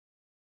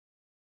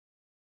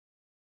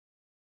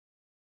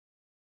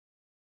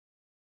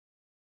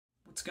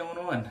What's going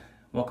on?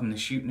 Welcome to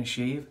Shooting a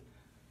Shave.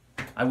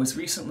 I was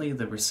recently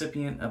the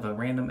recipient of a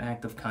random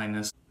act of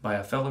kindness by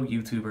a fellow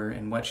YouTuber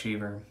and wet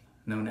shaver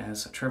known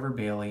as Trevor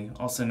Bailey,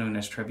 also known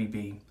as Trevi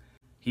B.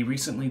 He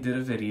recently did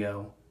a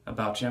video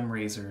about gem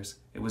razors.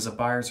 It was a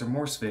buyer's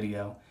remorse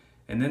video,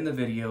 and in the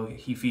video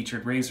he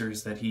featured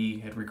razors that he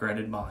had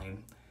regretted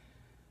buying.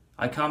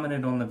 I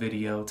commented on the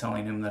video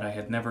telling him that I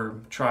had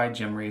never tried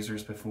gem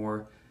razors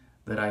before,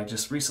 that I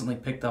just recently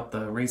picked up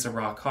the Razor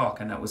Rock Hawk,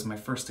 and that was my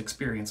first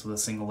experience with a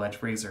single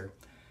edge razor.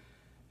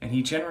 And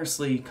he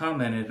generously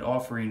commented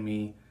offering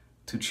me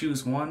to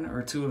choose one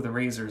or two of the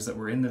razors that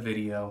were in the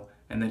video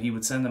and that he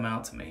would send them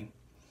out to me.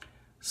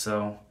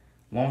 So,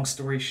 long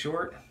story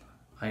short,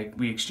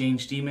 we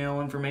exchanged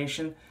email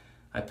information.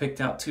 I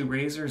picked out two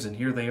razors and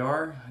here they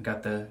are. I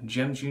got the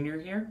Gem Junior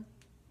here.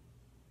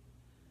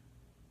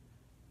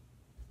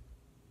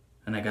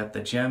 And I got the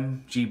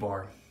Gem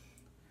G-Bar.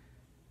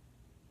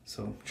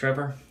 So,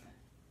 Trevor,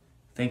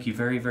 thank you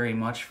very, very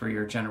much for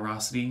your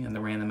generosity and the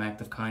random act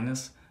of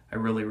kindness. I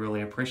really, really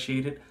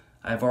appreciate it.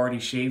 I've already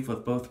shaved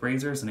with both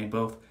razors and they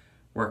both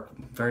work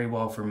very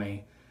well for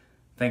me.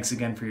 Thanks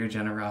again for your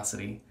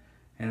generosity.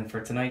 And for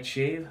tonight's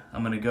shave,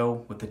 I'm going to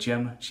go with the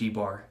Gem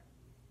G-Bar.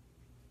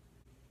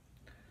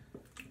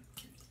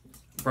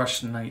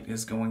 Brush tonight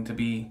is going to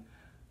be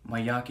my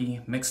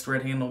Yaqi Mixed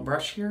Red handle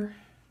brush here.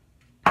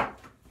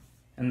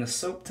 And the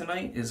soap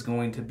tonight is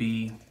going to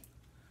be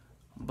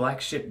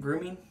Black Ship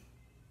Grooming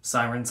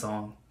Siren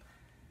Song.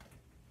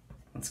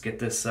 Let's get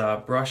this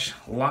brush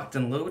locked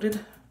and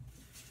loaded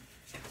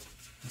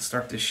and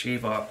start to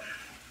shave up.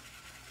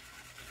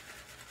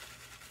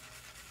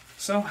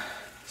 So,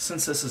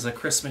 since this is a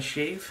Christmas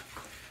shave,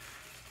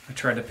 I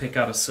tried to pick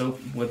out a soap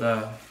with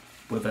a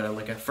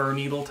like a fir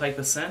needle type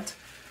of scent.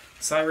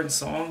 Siren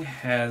Song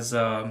has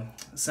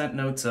scent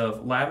notes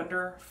of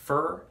lavender,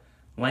 fir,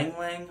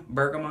 ylang-ylang,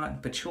 bergamot,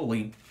 and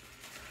patchouli.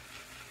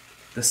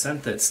 The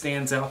scent that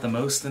stands out the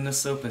most in this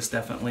soap is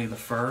definitely the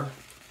fir.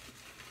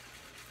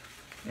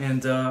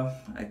 And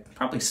I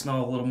probably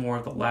smell a little more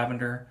of the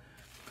lavender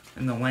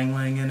and the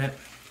ylang-ylang in it.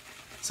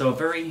 So a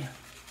very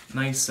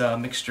nice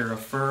mixture of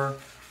fir,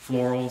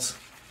 florals,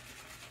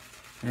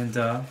 and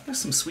there's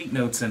some sweet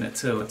notes in it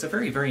too. It's a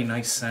very, very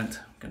nice scent.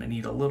 I'm gonna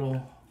need a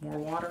little more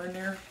water in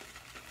there.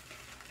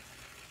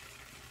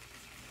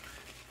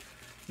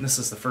 And this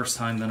is the first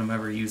time that I'm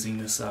ever using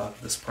this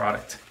this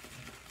product,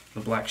 the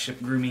Black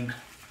Ship Grooming.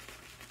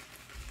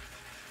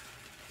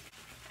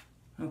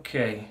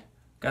 Okay,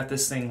 got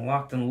this thing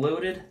locked and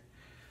loaded.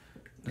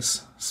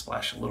 Just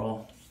splash a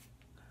little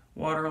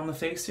water on the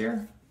face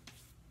here.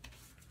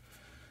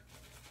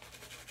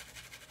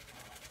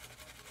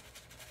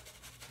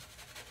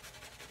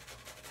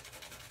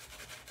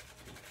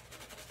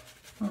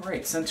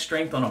 Alright, scent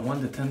strength on a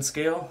 1 to 10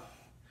 scale.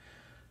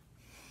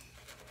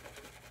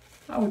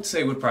 I would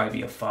say would probably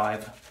be a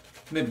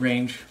 5,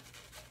 mid-range.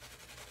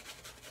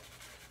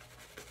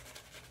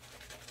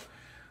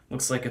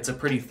 Looks like it's a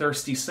pretty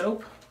thirsty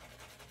soap.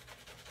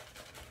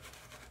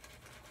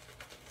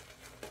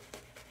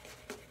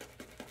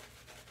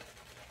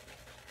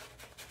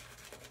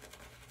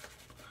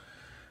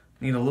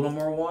 Need a little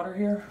more water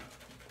here.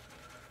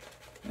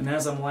 And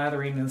as I'm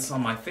lathering this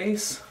on my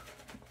face,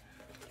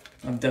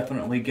 I'm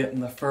definitely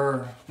getting the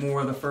fur,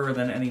 more of the fur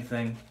than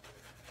anything,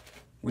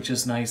 which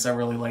is nice. I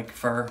really like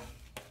fur.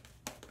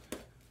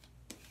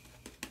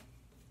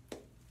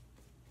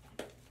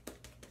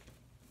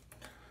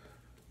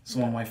 It's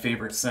one of my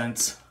favorite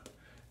scents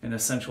in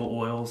essential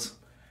oils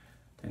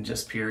and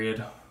just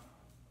period.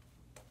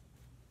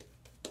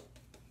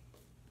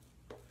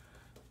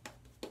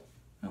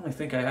 I only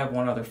think I have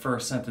one other fur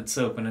scented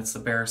soap, and it's the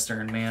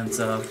Barrister and Mann's,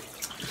 I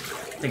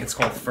think it's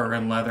called Fur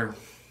and Leather.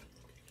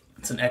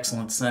 It's an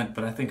excellent scent,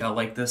 but I think I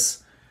like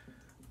this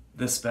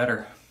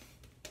better.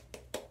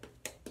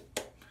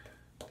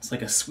 It's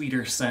like a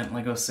sweeter scent,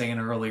 like I was saying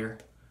earlier.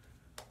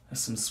 Has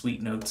some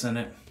sweet notes in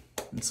it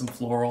and some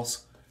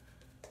florals.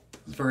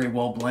 It's very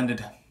well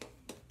blended.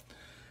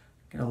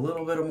 Get a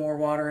little bit of more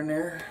water in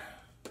there.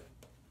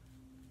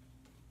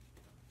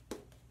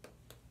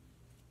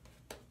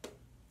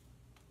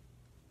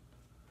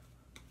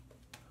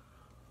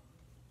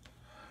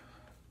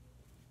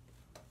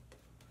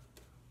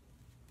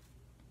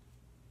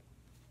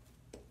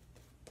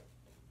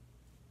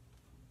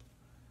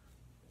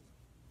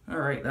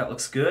 Alright, that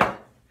looks good.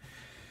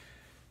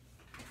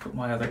 Put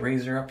my other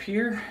razor up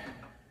here.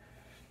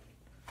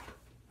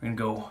 We're going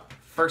to go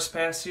first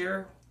pass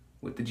here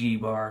with the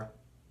G-Bar.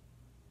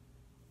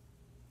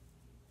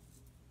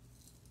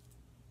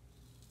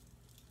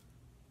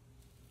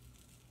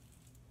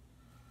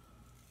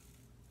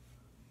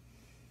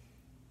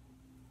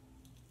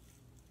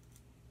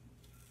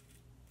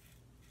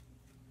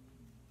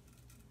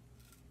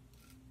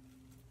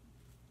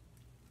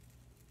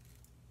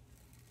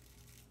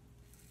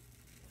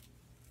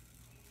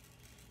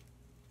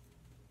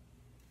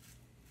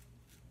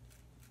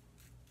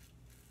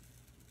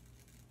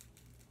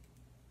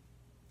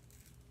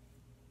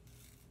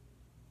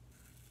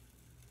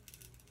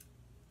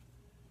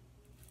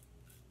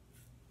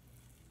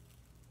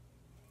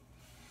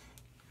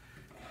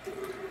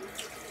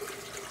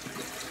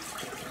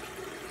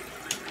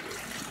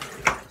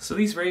 So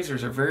these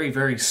razors are very,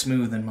 very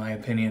smooth in my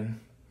opinion.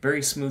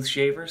 Very smooth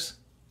shavers.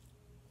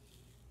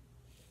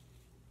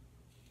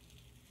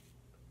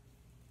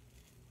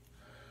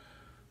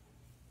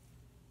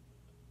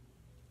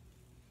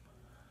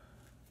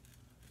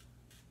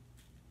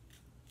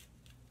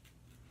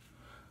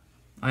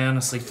 I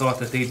honestly thought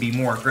that they'd be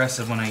more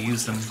aggressive when I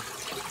used them.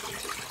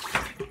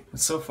 But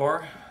so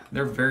far,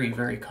 they're very,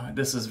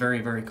 this is very,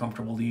 very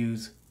comfortable to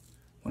use.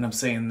 When I'm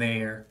saying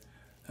there,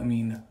 I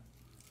mean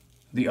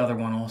the other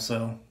one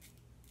also.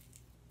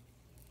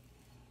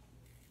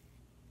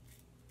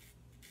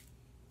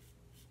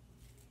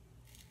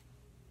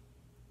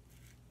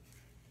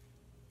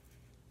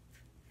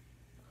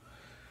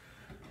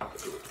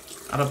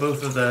 Out of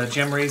both of the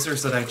gem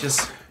razors that I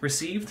just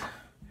received,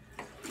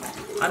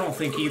 I don't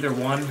think either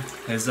one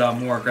is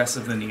more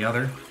aggressive than the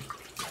other.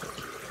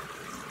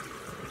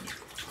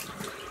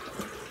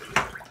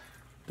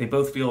 They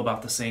both feel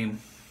about the same.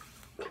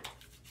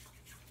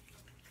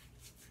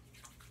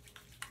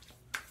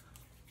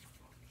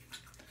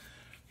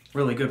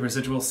 Really good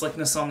residual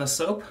slickness on the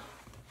soap.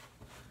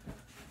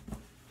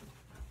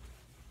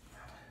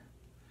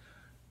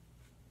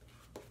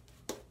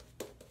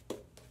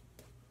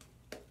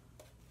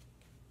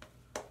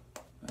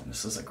 And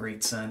this is a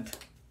great scent.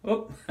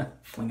 Oh,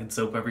 flinging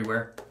soap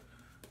everywhere.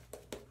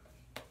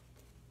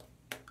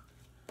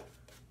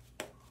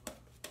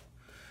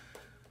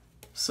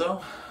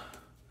 So,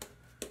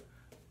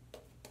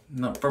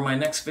 for my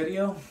next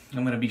video,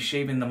 I'm going to be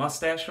shaving the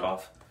mustache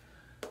off.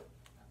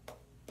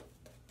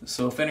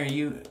 So if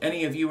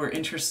any of you are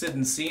interested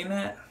in seeing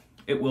that,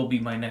 it will be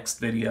my next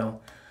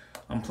video.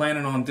 I'm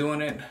planning on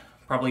doing it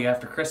probably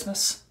after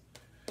Christmas.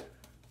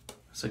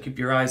 So keep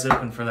your eyes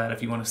open for that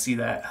if you want to see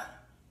that.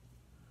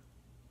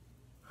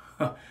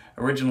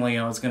 Originally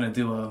I was going to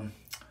do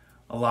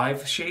a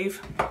live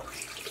shave,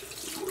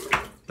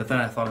 but then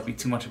I thought it'd be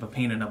too much of a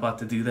pain in the butt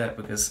to do that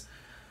because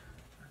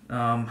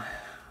I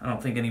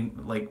don't think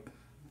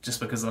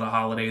just because of the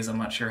holidays, I'm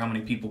not sure how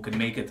many people could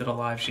make it to the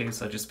live shave,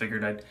 so I just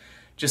figured I'd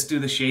just do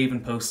the shave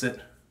and post it.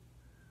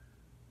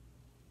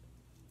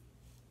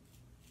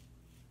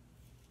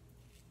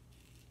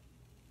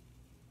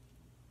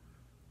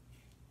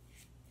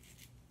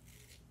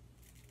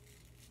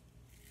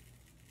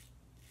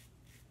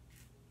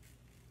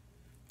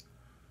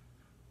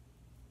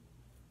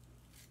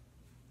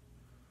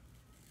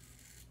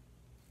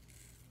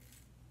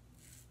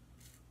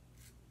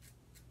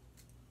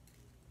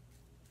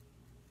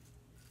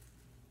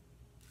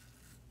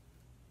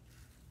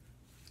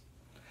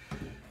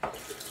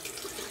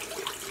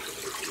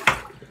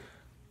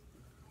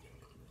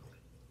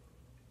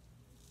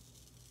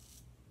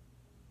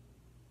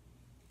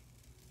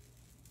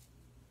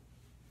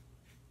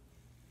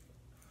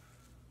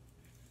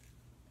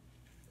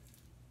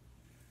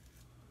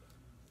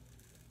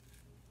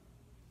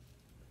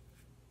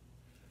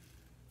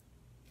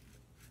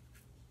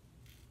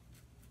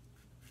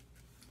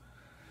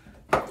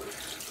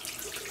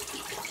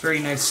 Very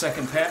nice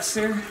second pass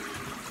there.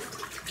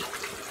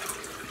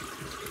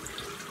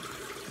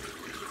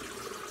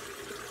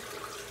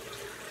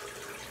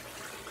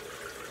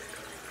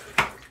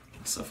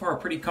 So far, a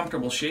pretty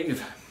comfortable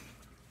shave.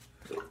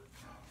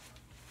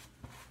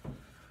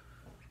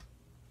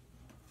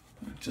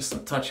 Just a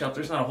touch up.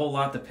 There's not a whole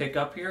lot to pick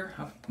up here.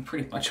 I've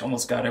pretty much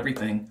almost got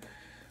everything.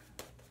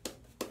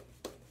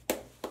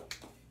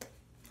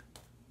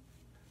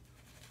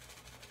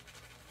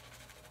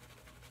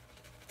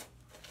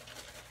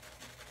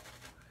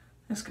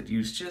 This could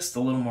use just a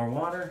little more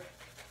water.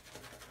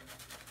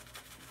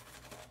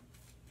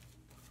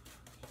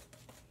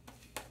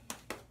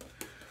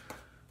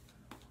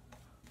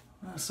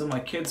 So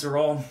my kids are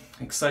all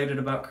excited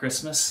about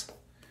Christmas.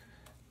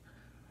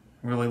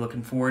 Really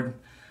looking forward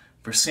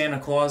for Santa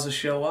Claus to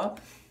show up.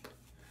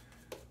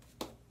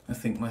 I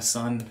think my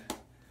son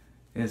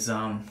is,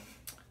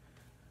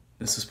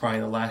 this is probably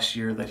the last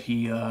year that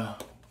he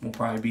will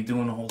probably be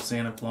doing the whole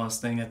Santa Claus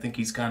thing. I think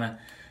he's kind of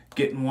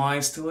getting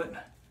wise to it.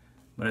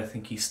 But I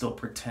think he still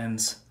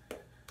pretends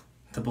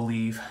to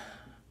believe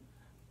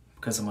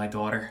because of my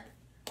daughter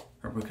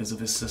or because of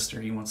his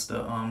sister. He wants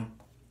to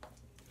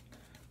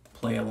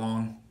play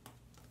along.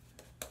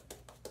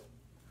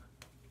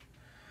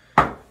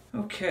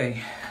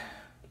 Okay,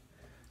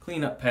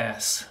 cleanup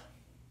pass.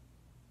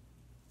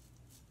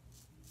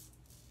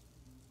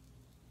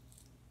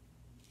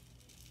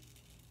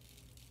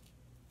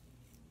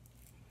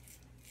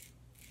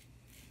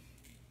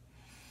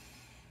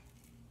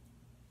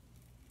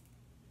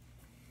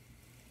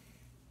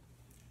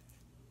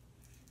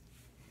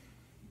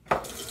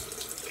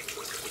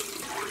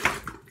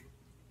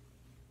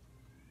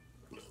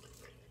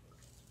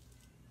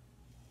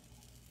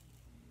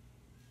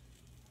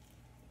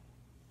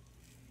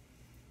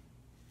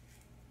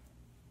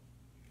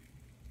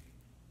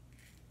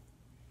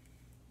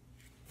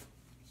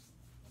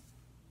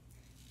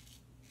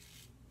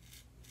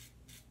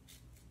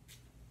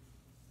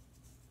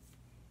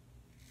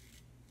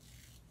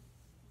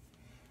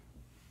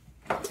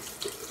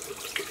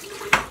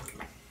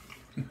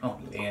 Oh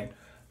man,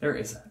 there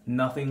is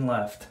nothing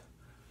left.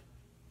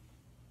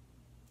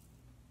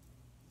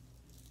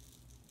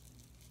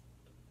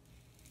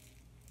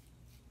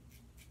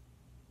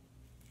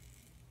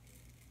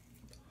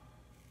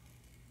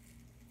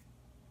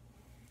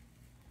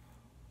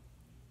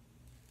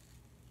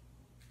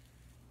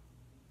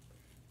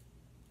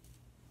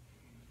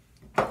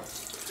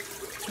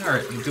 All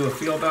right, do a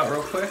feel about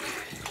real quick.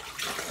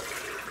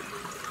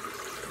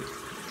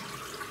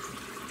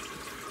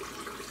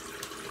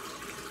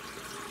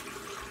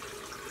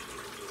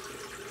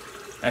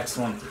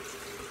 Excellent.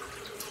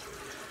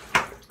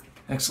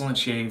 Excellent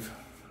shave.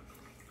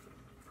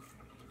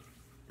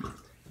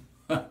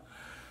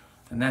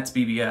 And that's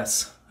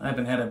BBS. I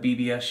haven't had a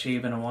BBS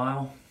shave in a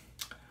while.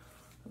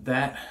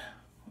 That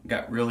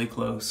got really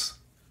close.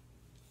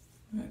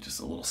 Just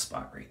a little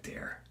spot right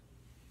there.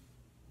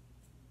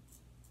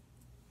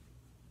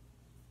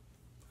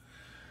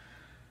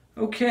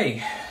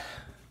 Okay.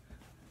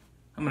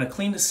 I'm gonna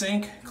clean the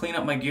sink, clean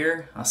up my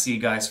gear. I'll see you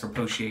guys for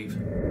post-shave.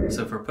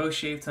 So for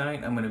post-shave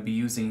tonight, I'm gonna be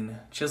using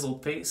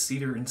Chiseled Face,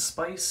 Cedar and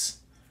Spice.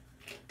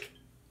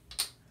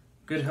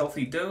 Good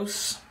healthy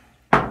dose.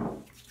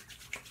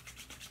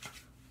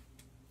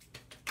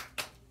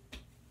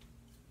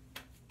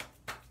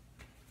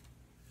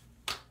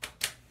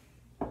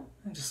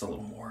 And just a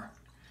little more.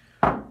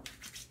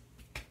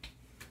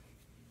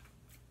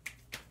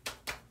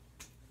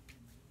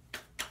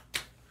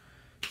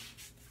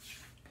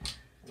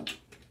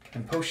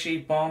 And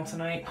post-shave balm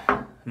tonight,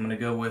 I'm gonna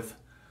go with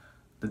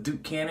the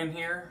Duke Cannon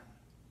here,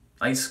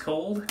 ice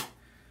cold.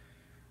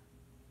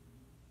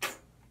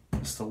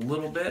 Just a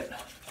little bit.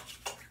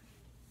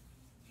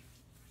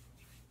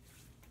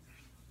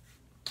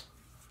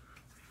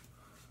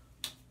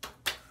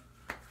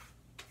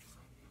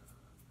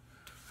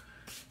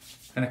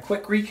 And a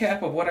quick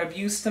recap of what I've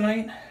used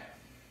tonight.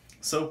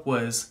 Soap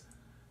was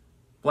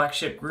Black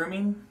Ship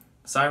Grooming,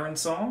 Siren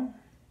Song.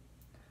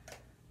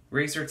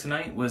 Razor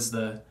tonight was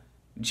the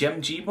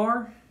Gem G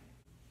Bar.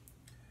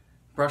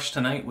 Brush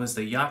tonight was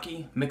the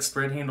Yaqi Mixed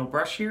Red handle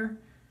brush here.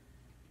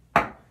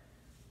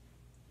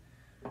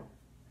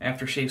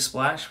 Aftershave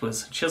splash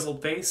was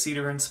Chiseled Face,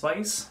 Cedar and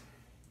Spice.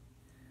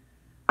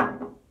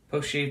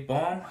 Post-shave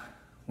balm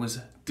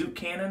was Duke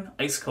Cannon,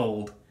 ice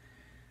cold.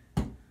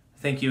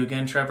 Thank you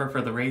again, Trevor,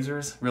 for the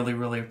razors. Really,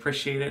 really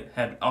appreciate it.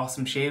 Had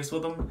awesome shaves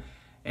with them.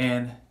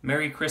 And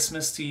Merry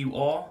Christmas to you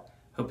all.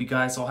 Hope you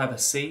guys all have a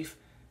safe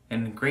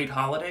and great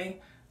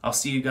holiday. I'll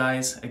see you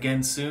guys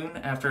again soon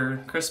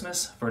after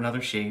Christmas for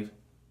another shave.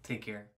 Take care.